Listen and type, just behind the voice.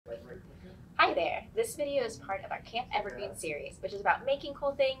there! This video is part of our Camp Evergreen series, which is about making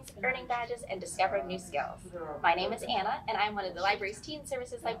cool things, earning badges, and discovering new skills. My name is Anna, and I'm one of the library's teen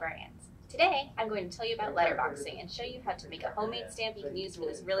services librarians. Today, I'm going to tell you about letterboxing and show you how to make a homemade stamp you can use for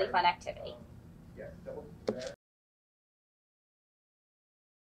this really fun activity.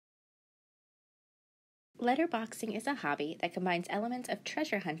 Letterboxing is a hobby that combines elements of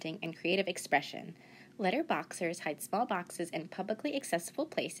treasure hunting and creative expression. Letterboxers hide small boxes in publicly accessible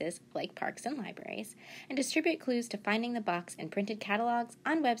places, like parks and libraries, and distribute clues to finding the box in printed catalogs,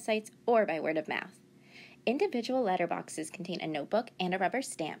 on websites, or by word of mouth. Individual letterboxes contain a notebook and a rubber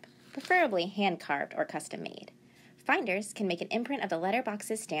stamp, preferably hand-carved or custom-made. Finders can make an imprint of the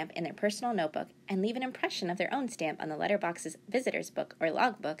letterbox's stamp in their personal notebook and leave an impression of their own stamp on the letterbox's visitor's book or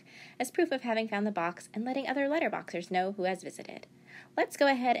logbook as proof of having found the box and letting other letterboxers know who has visited. Let's go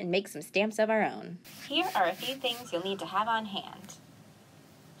ahead and make some stamps of our own. Here are a few things you'll need to have on hand: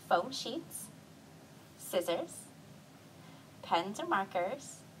 foam sheets, scissors, pens or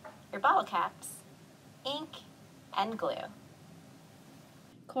markers, your bottle caps, ink, and glue.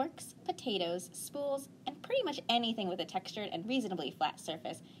 Corks, potatoes, spools, and pretty much anything with a textured and reasonably flat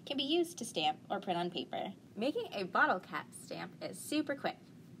surface can be used to stamp or print on paper. Making a bottle cap stamp is super quick.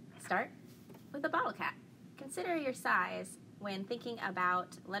 Start with a bottle cap. Consider your size when thinking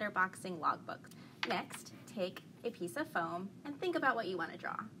about letterboxing logbooks. Next, take a piece of foam and think about what you want to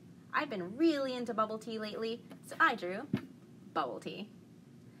draw. I've been really into bubble tea lately, so I drew bubble tea.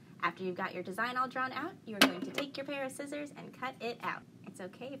 After you've got your design all drawn out, you are going to take your pair of scissors and cut it out. It's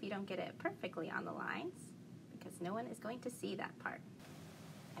okay if you don't get it perfectly on the lines, because no one is going to see that part.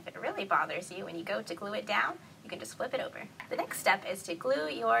 If it really bothers you when you go to glue it down, you can just flip it over. The next step is to glue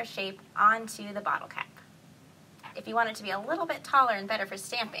your shape onto the bottle cap. If you want it to be a little bit taller and better for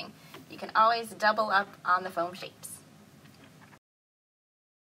stamping, you can always double up on the foam shapes.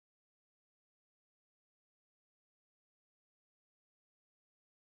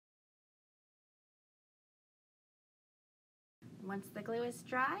 Once the glue is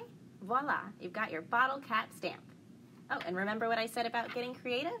dry, voila, you've got your bottle cap stamp. Oh, and remember what I said about getting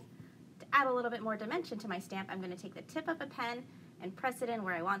creative? To add a little bit more dimension to my stamp, I'm going to take the tip of a pen and press it in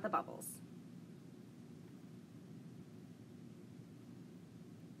where I want the bubbles.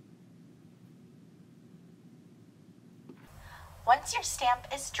 Once your stamp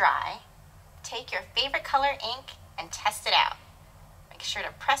is dry, take your favorite color ink and test it out. Make sure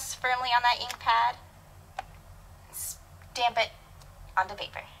to press firmly on that ink pad and stamp it onto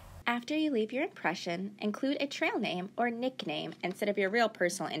paper. After you leave your impression, include a trail name or nickname instead of your real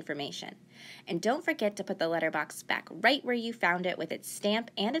personal information. And don't forget to put the letterbox back right where you found it with its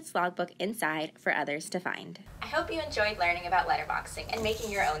stamp and its logbook inside for others to find. I hope you enjoyed learning about letterboxing and making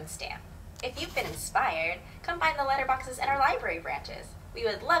your own stamp. If you've been inspired, come find the letterboxes in our library branches. We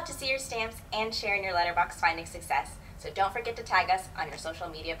would love to see your stamps and share in your letterbox finding success, so don't forget to tag us on your social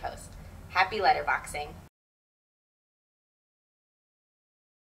media posts. Happy letterboxing!